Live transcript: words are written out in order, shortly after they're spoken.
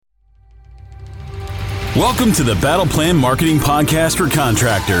Welcome to the Battle Plan Marketing Podcast for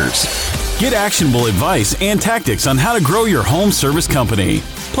contractors. Get actionable advice and tactics on how to grow your home service company.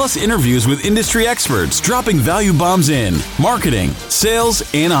 Plus interviews with industry experts dropping value bombs in marketing, sales,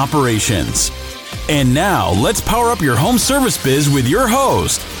 and operations. And now let's power up your home service biz with your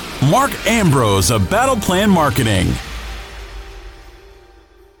host, Mark Ambrose of Battle Plan Marketing.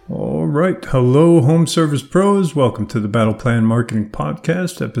 All right. Hello, home service pros. Welcome to the Battle Plan Marketing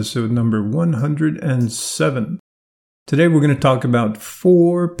Podcast, episode number 107. Today, we're going to talk about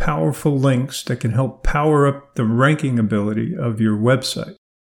 4 powerful links that can help power up the ranking ability of your website.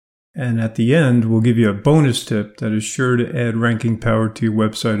 And at the end, we'll give you a bonus tip that is sure to add ranking power to your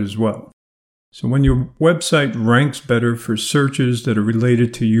website as well. So when your website ranks better for searches that are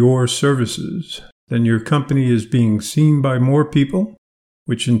related to your services, then your company is being seen by more people,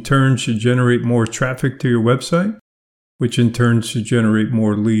 which in turn should generate more traffic to your website, which in turn should generate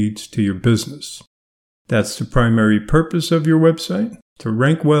more leads to your business. That's the primary purpose of your website, to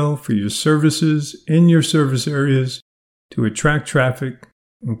rank well for your services in your service areas, to attract traffic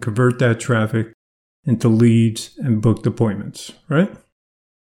and convert that traffic into leads and booked appointments, right?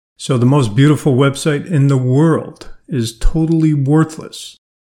 So the most beautiful website in the world is totally worthless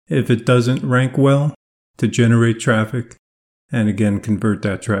if it doesn't rank well to generate traffic and again, convert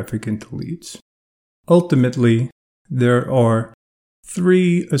that traffic into leads. Ultimately, there are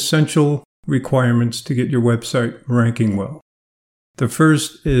 3 essential requirements to get your website ranking well. The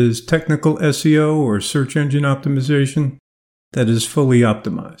first is technical SEO or search engine optimization that is fully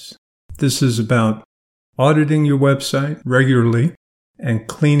optimized. This is about auditing your website regularly and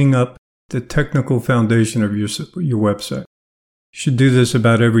cleaning up the technical foundation of your website. You should do this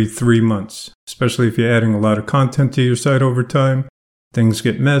about every 3 months, especially if you're adding a lot of content to your site over time. Things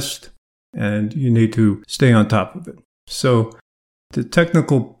get messed, and you need to stay on top of it. So the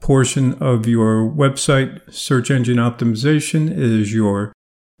technical portion of your website search engine optimization is your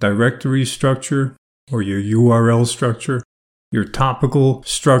directory structure or your URL structure, your topical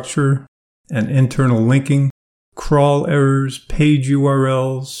structure and internal linking, crawl errors, page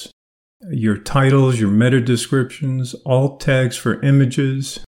URLs, your titles, your meta descriptions, alt tags for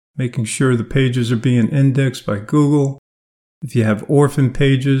images, making sure the pages are being indexed by Google. If you have orphan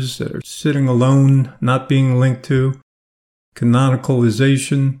pages that are sitting alone, not being linked to,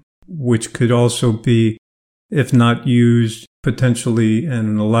 canonicalization, which could also be, if not used, potentially, and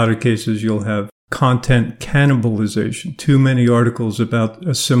in a lot of cases, you'll have content cannibalization, too many articles about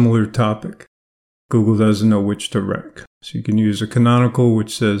a similar topic. Google doesn't know which to rank. So you can use a canonical,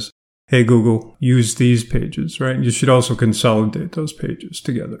 which says, hey, Google, use these pages, right? You should also consolidate those pages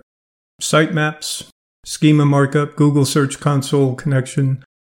together. Sitemaps, schema markup, Google Search Console connection,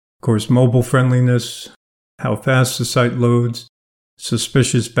 of course, mobile friendliness, how fast the site loads,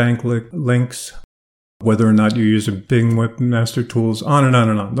 suspicious bank links, whether or not you're using Bing Webmaster Tools, on and on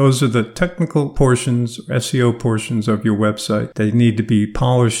and on. Those are the technical portions, SEO portions of your website. They need to be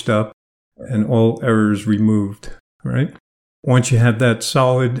polished up and all errors removed, right? Once you have that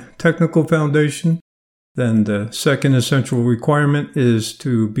solid technical foundation, then the second essential requirement is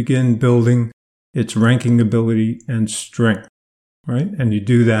to begin building its ranking ability and strength, right? And you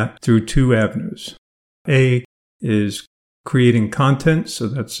do that through 2 avenues. A is creating content, so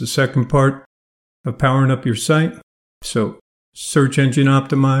that's the second part of powering up your site. So search engine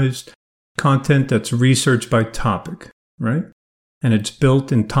optimized content that's researched by topic, right? And it's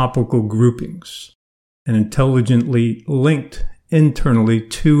built in topical groupings and intelligently linked internally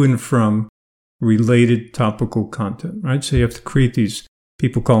to and from related topical content, right? So you have to create these,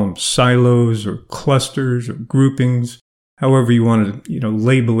 people call them silos or clusters or groupings, however you want to,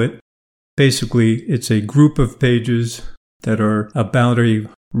 label it. Basically, it's a group of pages that are about a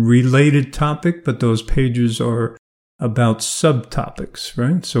related topic, but those pages are about subtopics,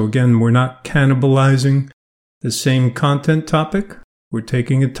 right? So again, we're not cannibalizing the same content topic. We're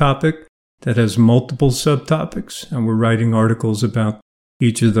taking a topic that has multiple subtopics, and we're writing articles about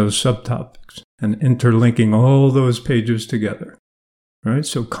each of those subtopics and interlinking all those pages together, right?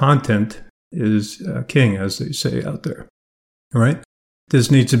 So content is king, as they say out there, right?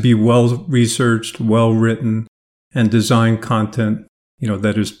 This needs to be well-researched, well-written, and designed content,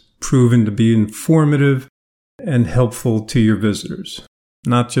 that is proven to be informative and helpful to your visitors.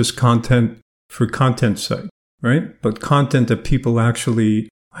 Not just content for content's sake, right? But content that people actually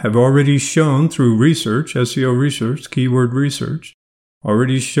have already shown through research, SEO research, keyword research,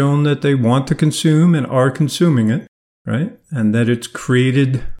 already shown that they want to consume and are consuming it, right? And that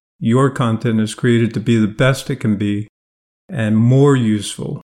your content is created to be the best it can be and more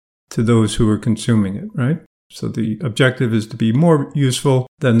useful to those who are consuming it, right? So the objective is to be more useful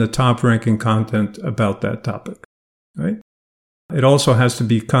than the top ranking content about that topic, right? It also has to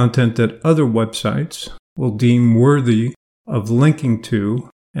be content that other websites will deem worthy of linking to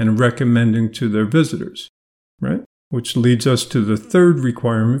and recommending to their visitors, right? Which leads us to the third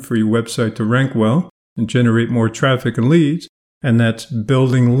requirement for your website to rank well and generate more traffic and leads, and that's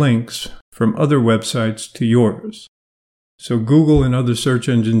building links from other websites to yours. So Google and other search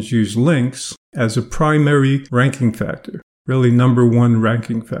engines use links as a primary ranking factor, really number one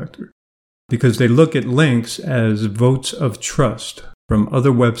ranking factor, because they look at links as votes of trust from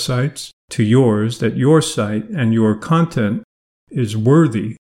other websites to yours that your site and your content is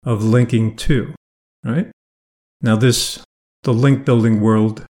worthy of linking to, right? Now the link building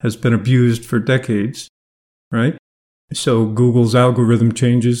world has been abused for decades, right? So Google's algorithm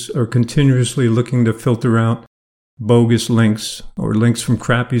changes are continuously looking to filter out bogus links or links from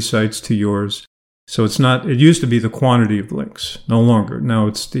crappy sites to yours. So it used to be the quantity of links, no longer. Now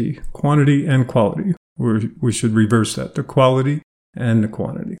it's the quantity and quality. We should reverse that, the quality and the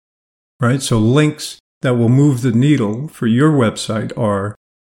quantity, right? So links that will move the needle for your website are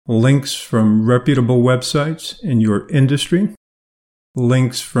links from reputable websites in your industry,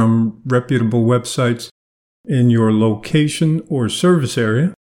 links from reputable websites in your location or service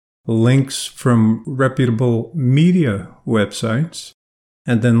area, links from reputable media websites,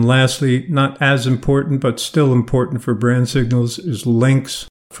 and then lastly, not as important but still important for brand signals, is links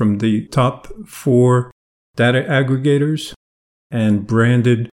from the top 4 data aggregators and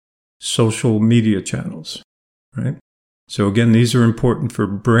branded social media channels, right? So again, these are important for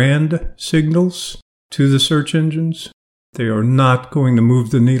brand signals to the search engines. They are not going to move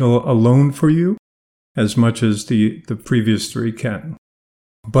the needle alone for you as much as the previous 3 can.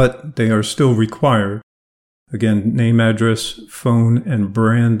 But they are still required. Again, name, address, phone, and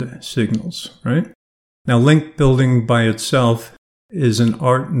brand signals, right? Now, link building by itself is an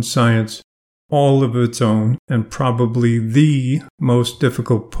art and science all of its own and probably the most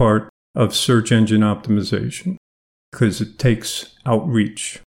difficult part of search engine optimization because it takes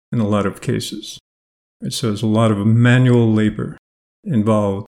outreach in a lot of cases. So there's a lot of manual labor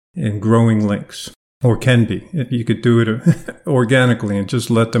involved in growing links, or can be. You could do it organically and just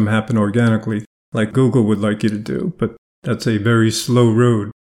let them happen organically, like Google would like you to do, but that's a very slow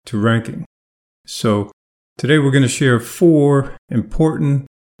road to ranking. So today we're going to share 4 important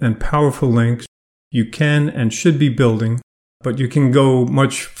and powerful links you can and should be building, but you can go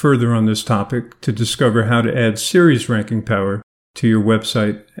much further on this topic to discover how to add serious ranking power to your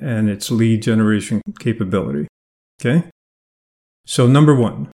website and its lead generation capability. Okay? So number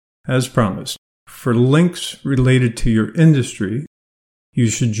 1, as promised, for links related to your industry, you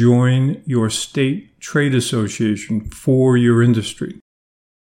should join your state trade association for your industry.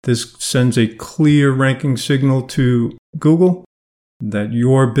 This sends a clear ranking signal to Google that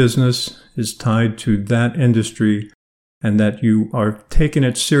your business is tied to that industry and that you are taking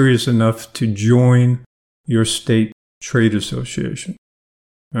it serious enough to join your state trade association.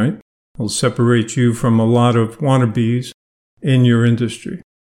 All right? It'll separate you from a lot of wannabes in your industry.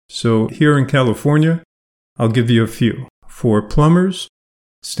 So here in California, I'll give you a few. For plumbers,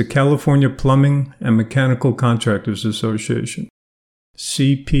 it's the California Plumbing and Mechanical Contractors Association,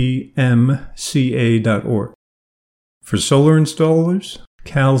 cpmca.org. For solar installers,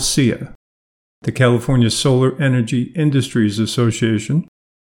 CalSEA, the California Solar Energy Industries Association,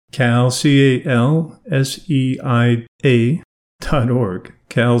 calseia.org,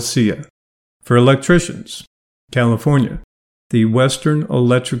 CalSEA. For electricians, California, the Western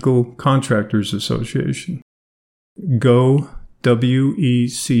Electrical Contractors Association, goweca.org.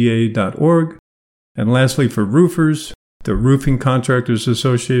 And lastly, for roofers, the Roofing Contractors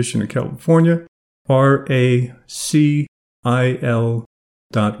Association of California, racil.org.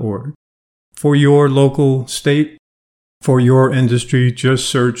 For your local state, for your industry, just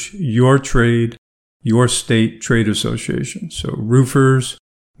search your trade, your state trade association. So roofers,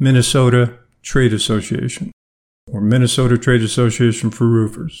 Minnesota Trade Association, or Minnesota Trade Association for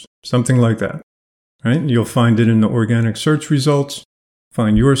roofers, something like that. Right? You'll find it in the organic search results.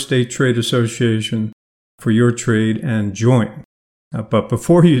 Find your state trade association for your trade and join. But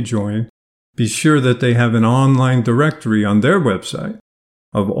before you join, be sure that they have an online directory on their website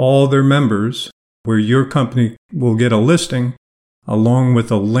of all their members where your company will get a listing along with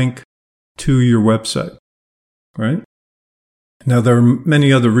a link to your website. Right? Now, there are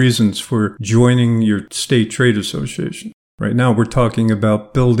many other reasons for joining your state trade association. Right now, we're talking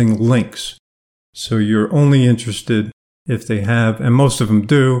about building links. So you're only interested if they have, and most of them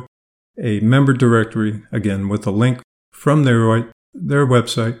do, a member directory, again, with a link from their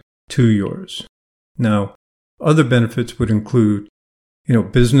website to yours. Now, Other benefits would include,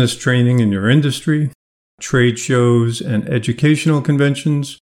 business training in your industry, trade shows and educational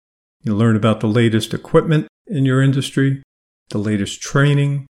conventions. You learn about the latest equipment in your industry, the latest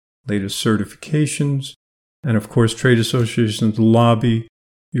training, latest certifications, and of course, trade associations lobby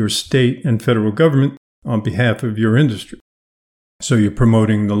your state and federal government on behalf of your industry. So you're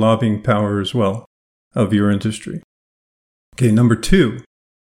promoting the lobbying power as well of your industry. Okay, number 2,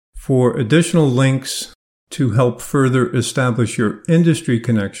 for additional links to help further establish your industry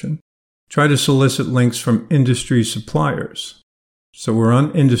connection, try to solicit links from industry suppliers. So we're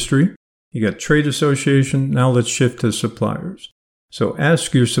on industry. You got trade association. Now let's shift to suppliers. So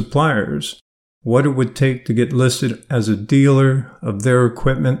ask your suppliers what it would take to get listed as a dealer of their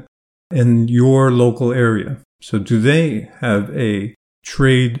equipment in your local area. So do they have a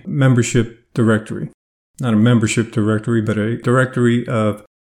trade membership directory? Not a membership directory, but a directory of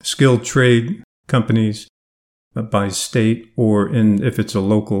skilled trade companies by state, or if it's a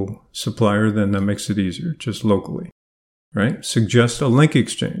local supplier, then that makes it easier, just locally, right? Suggest a link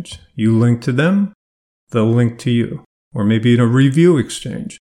exchange. You link to them, they'll link to you. Or maybe in a review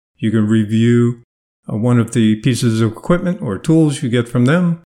exchange. You can review one of the pieces of equipment or tools you get from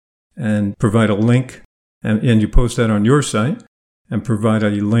them and provide a link, and you post that on your site and provide a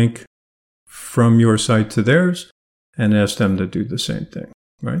link from your site to theirs and ask them to do the same thing,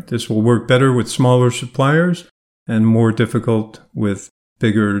 right? This will work better with smaller suppliers and more difficult with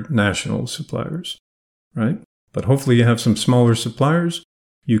bigger national suppliers, right? But hopefully you have some smaller suppliers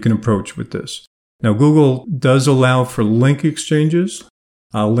you can approach with this. Now, Google does allow for link exchanges.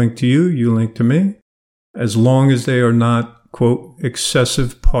 I'll link to you, you link to me, as long as they are not, quote,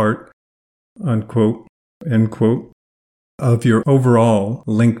 excessive part, unquote, end quote, of your overall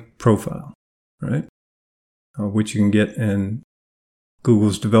link profile, right? Which you can get in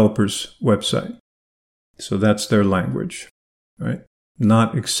Google's developers website. So that's their language, right?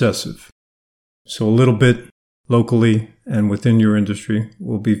 Not excessive. So a little bit locally and within your industry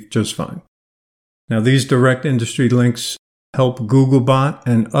will be just fine. Now, these direct industry links help Googlebot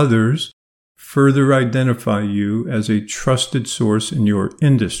and others further identify you as a trusted source in your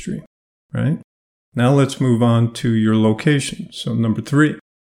industry, right? Now let's move on to your location. So number 3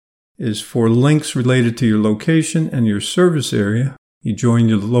 is for links related to your location and your service area. You join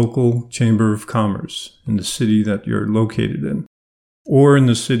your local chamber of commerce in the city that you're located in, or in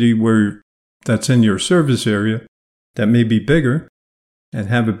the city that's in your service area that may be bigger and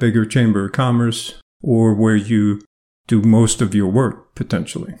have a bigger chamber of commerce, or where you do most of your work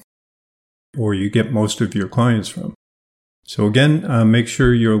potentially, or you get most of your clients from. So again, make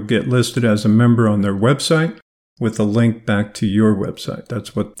sure you'll get listed as a member on their website with a link back to your website.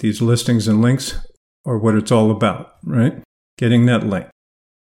 That's what these listings and links are, what it's all about, right? Getting that link.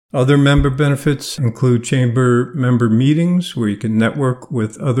 Other member benefits include chamber member meetings where you can network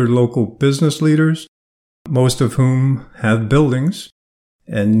with other local business leaders, most of whom have buildings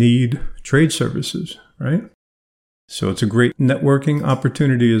and need trade services, right? So it's a great networking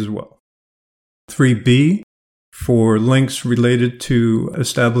opportunity as well. 3B, for links related to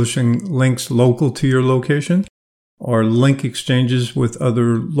establishing links local to your location, are link exchanges with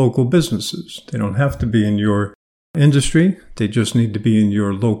other local businesses. They don't have to be in your industry. They just need to be in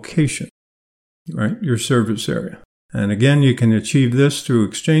your location, right? Your service area. And again, you can achieve this through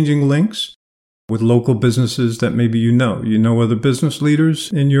exchanging links with local businesses that maybe you know other business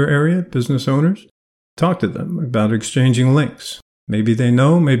leaders in your area, business owners. Talk to them about exchanging links. Maybe they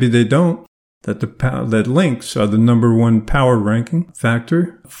know, maybe they don't, that links are the number 1 power ranking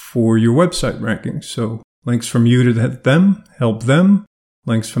factor for your website rankings. So links from you to them help them.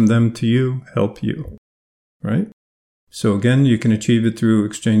 Links from them to you help you, right? So again, you can achieve it through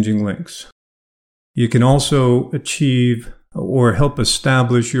exchanging links. You can also achieve or help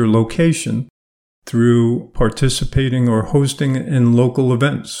establish your location through participating or hosting in local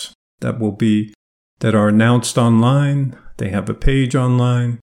events that are announced online. They have a page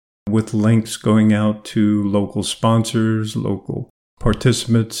online with links going out to local sponsors, local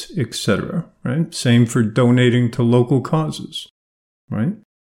participants, etc., right? Same for donating to local causes, right?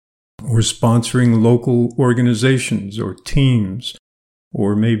 Or sponsoring local organizations or teams,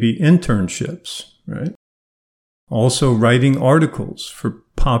 or maybe internships, right? Also writing articles for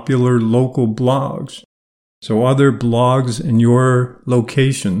popular local blogs. So other blogs in your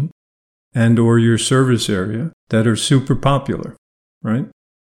location and or your service area that are super popular, right?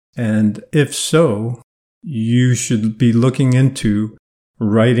 And if so, you should be looking into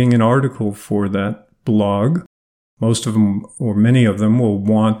writing an article for that blog. Most of them, or many of them, will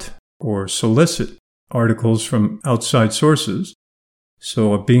want or solicit articles from outside sources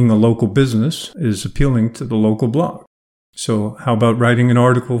So being a local business is appealing to the local blog. So how about writing an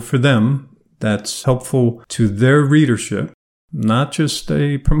article for them that's helpful to their readership, not just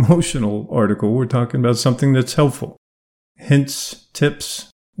a promotional article. We're talking about something that's helpful. Hints, tips,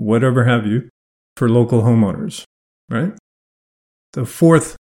 whatever have you, for local homeowners, right? The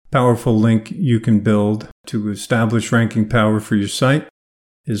fourth powerful link you can build to establish ranking power for your site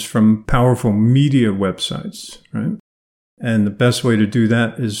is from powerful media websites, right? And the best way to do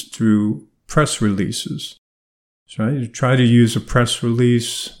that is through press releases. Right? You try to use a press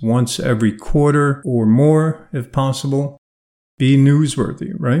release once every quarter or more, if possible. Be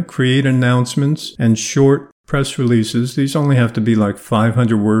newsworthy, right? Create announcements and short press releases. These only have to be like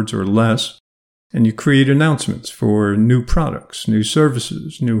 500 words or less. And you create announcements for new products, new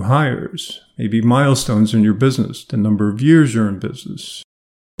services, new hires, maybe milestones in your business, the number of years you're in business,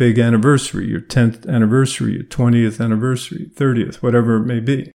 big anniversary, your 10th anniversary, your 20th anniversary, 30th, whatever it may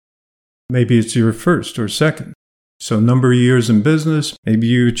be. Maybe it's your first or second. So number of years in business, maybe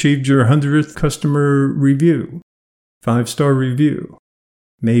you achieved your 100th customer review, 5-star review.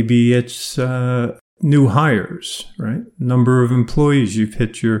 Maybe it's new hires, right? Number of employees. You've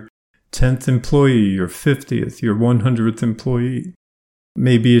hit your 10th employee, your 50th, your 100th employee.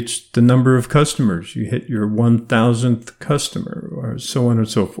 Maybe it's the number of customers. You hit your 1,000th customer, or so on and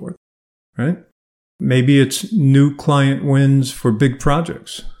so forth, right? Maybe it's new client wins for big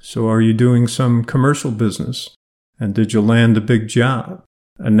projects. So are you doing some commercial business? And did you land a big job?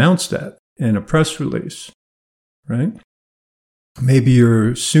 Announce that in a press release, right? Maybe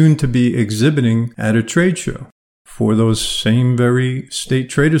you're soon to be exhibiting at a trade show for those same very state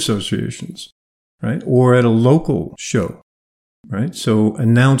trade associations, right? Or at a local show, right? So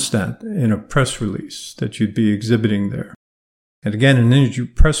announce that in a press release that you'd be exhibiting there. And again, an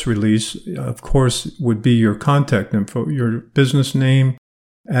press release, of course, would be your contact info, your business name,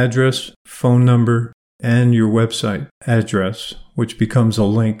 address, phone number, and your website address, which becomes a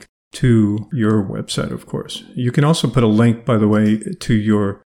link to your website, of course. You can also put a link, by the way, to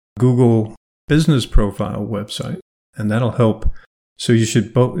your Google business profile website, and that'll help. So you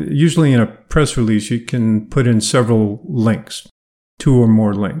should usually in a press release, you can put in several links, 2 or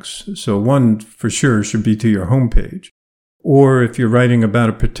more links. So one for sure should be to your homepage. Or if you're writing about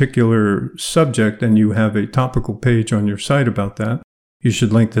a particular subject and you have a topical page on your site about that, you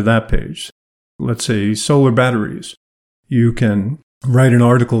should link to that page. Let's say solar batteries. You can write an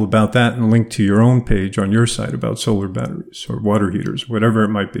article about that and link to your own page on your site about solar batteries or water heaters, whatever it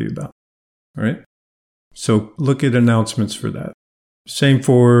might be about. All right? So look at announcements for that. Same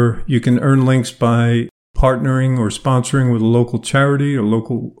for, you can earn links by partnering or sponsoring with a local charity or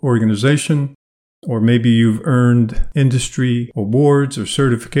local organization, or maybe you've earned industry awards or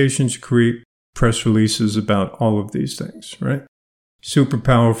certifications. You create press releases about all of these things, right? Super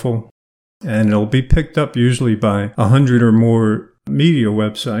powerful. And it'll be picked up usually by 100 or more media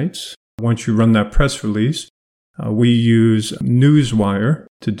websites. Once you run that press release, we use Newswire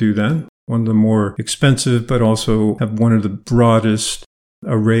to do that. One of the more expensive, but also have one of the broadest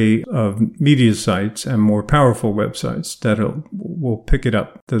array of media sites and more powerful websites that will pick it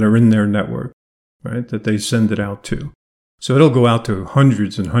up, that are in their network, right? That they send it out to. So it'll go out to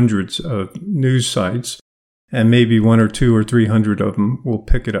hundreds and hundreds of news sites. And maybe 1 or 2 or 300 of them will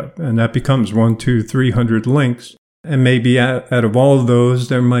pick it up. And that becomes 1, 2, 300 links. And maybe out of all of those,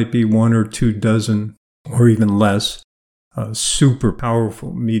 there might be 1 or 2 dozen or even less super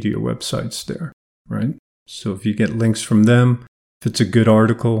powerful media websites there, right? So if you get links from them, if it's a good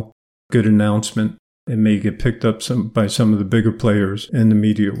article, good announcement, it may get picked up by some of the bigger players in the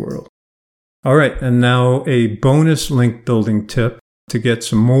media world. All right, and now a bonus link building tip to get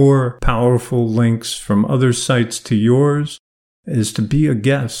some more powerful links from other sites to yours is to be a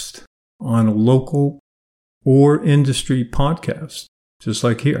guest on a local or industry podcast, just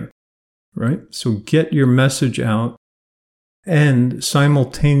like here, right? So get your message out and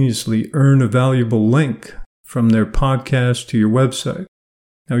simultaneously earn a valuable link from their podcast to your website.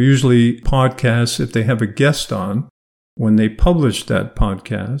 Now, usually podcasts, if they have a guest on, when they publish that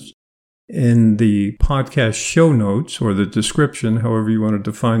podcast, in the podcast show notes or the description, however you want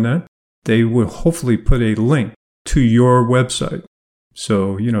to define that, they will hopefully put a link to your website.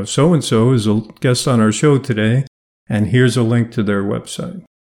 So, so-and-so is a guest on our show today, and here's a link to their website.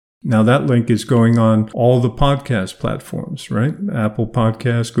 Now, that link is going on all the podcast platforms, right? Apple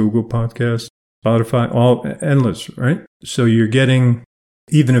Podcasts, Google Podcasts, Spotify, all endless, right? So you're getting,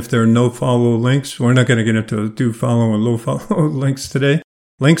 even if there are no follow links, we're not going to get into do follow and low follow links today.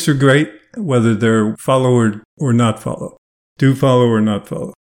 Links are great, whether they're follow or not follow. Do follow or not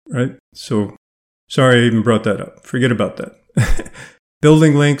follow, right? So, sorry I even brought that up. Forget about that.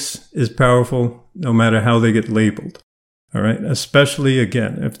 Building links is powerful no matter how they get labeled. All right. Especially,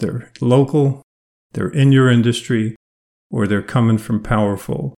 again, if they're local, they're in your industry, or they're coming from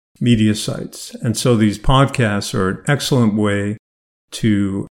powerful media sites. And so these podcasts are an excellent way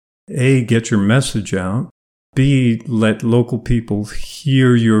to A, get your message out, B, let local people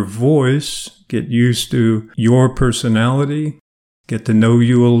hear your voice, get used to your personality, get to know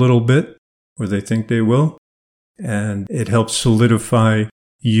you a little bit, or they think they will. And it helps solidify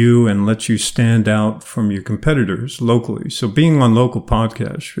you and lets you stand out from your competitors locally. So being on local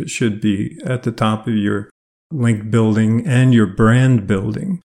podcasts should be at the top of your link building and your brand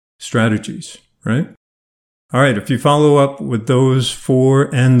building strategies, right? All right, if you follow up with those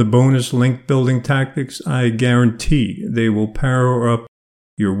 4 and the bonus link building tactics, I guarantee they will power up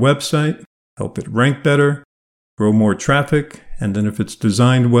your website, help it rank better, grow more traffic, and then if it's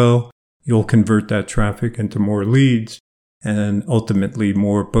designed well, you'll convert that traffic into more leads and ultimately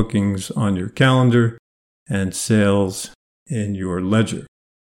more bookings on your calendar and sales in your ledger,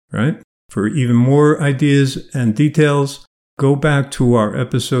 right? For even more ideas and details, go back to our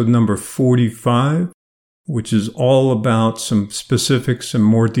episode number 45, which is all about some specifics and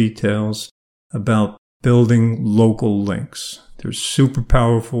more details about building local links. They're a super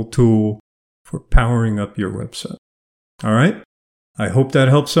powerful tool for powering up your website. All right? I hope that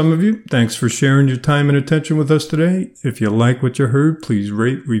helps some of you. Thanks for sharing your time and attention with us today. If you like what you heard, please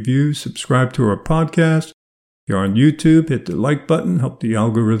rate, review, subscribe to our podcast. If you're on YouTube, hit the like button, help the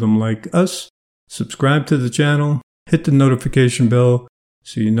algorithm like us. Subscribe to the channel, hit the notification bell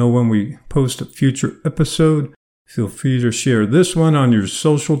so you know when we post a future episode. Feel free to share this one on your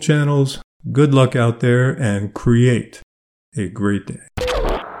social channels. Good luck out there and create a great day.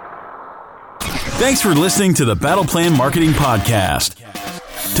 Thanks for listening to the Battle Plan Marketing Podcast.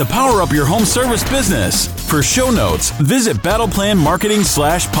 To power up your home service business, for show notes, visit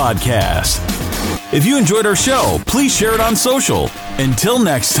battleplanmarketing/podcast. If you enjoyed our show, please share it on social. Until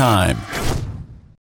next time.